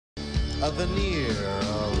a veneer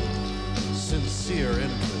of sincere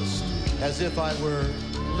interest, as if I were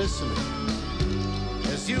listening,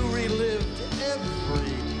 as you relived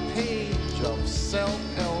every page of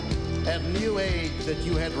self-help and New Age that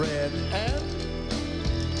you had read, and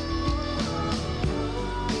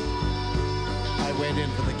I went in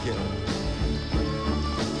for the kill.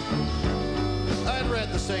 I'd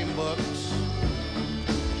read the same books.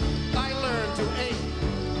 I learned to ape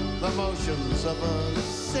the motions of a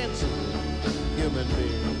sensible human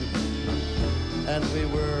being. And we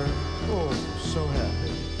were, oh, so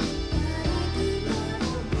happy.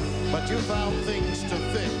 But you found things to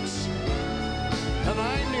fix. And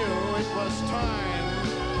I knew it was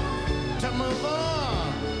time to move on.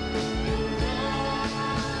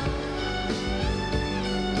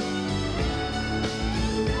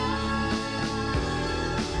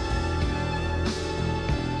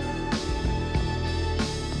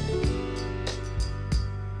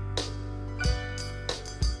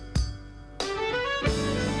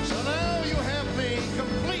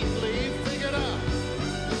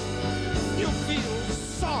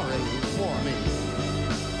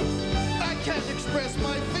 Express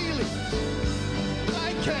my feelings.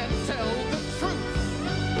 I can't tell the truth.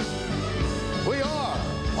 We are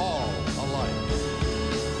all alike.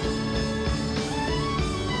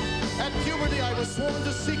 At puberty, I was sworn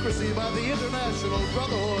to secrecy by the International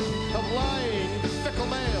Brotherhood of Lying Fickle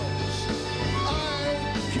Males. I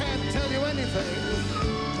can't tell you anything,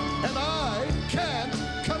 and I can't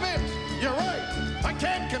commit. You're right. I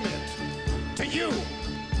can't commit to you.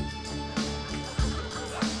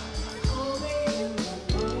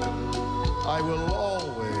 I will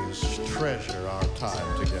always treasure our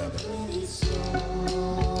time together.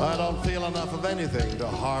 I don't feel enough of anything to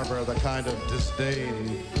harbor the kind of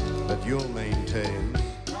disdain that you'll maintain.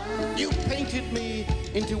 You painted me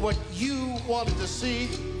into what you wanted to see,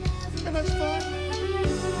 and that's fine.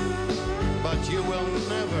 But you will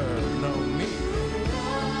never know me.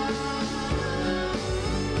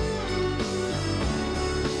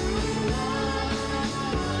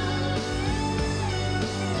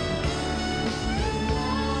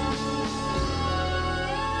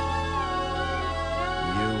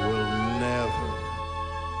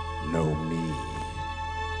 Know me.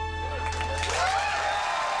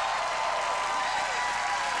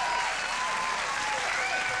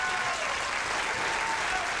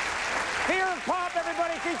 Fear of Pop,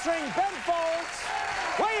 everybody, featuring Ben Folds,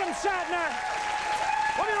 William Shatner.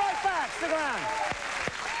 We'll be right back. Stick around.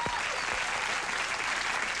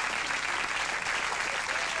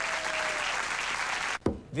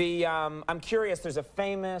 I'm curious, there's a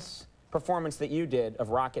famous performance that you did of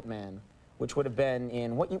Rocket Man, which would have been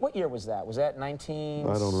in, what year was that? Was that 19...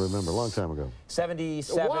 I don't remember, a long time ago.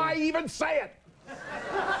 77? Why even say it?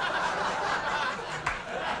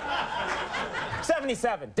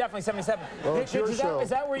 77, definitely 77. Well, it's your show. Is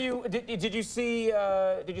that where you, did you see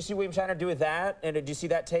William Shatner do that? And did you see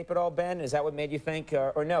that tape at all, Ben? Is that what made you think,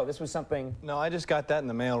 or no, this was something... No, I just got that in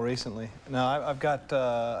the mail recently. No, I've got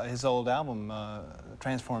his old album,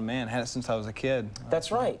 Transformed Man. Had it since I was a kid.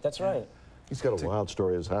 That's right, that's right. He's got a wild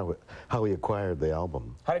story as how he acquired the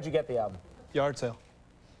album. How did you get the album? Yard sale.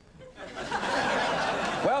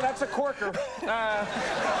 Well, that's a corker.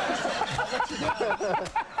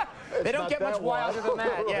 They don't get much wilder than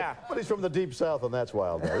that, yeah. But he's from the Deep South, and that's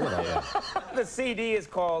wild there, you know. Yeah. The CD is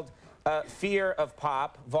called Fear of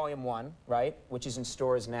Pop, Volume 1, right? Which is in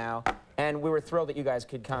stores now. And we were thrilled that you guys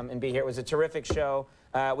could come and be here. It was a terrific show.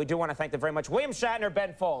 We do want to thank them very much. William Shatner,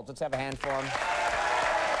 Ben Folds. Let's have a hand for him.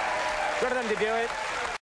 Good of them to do it.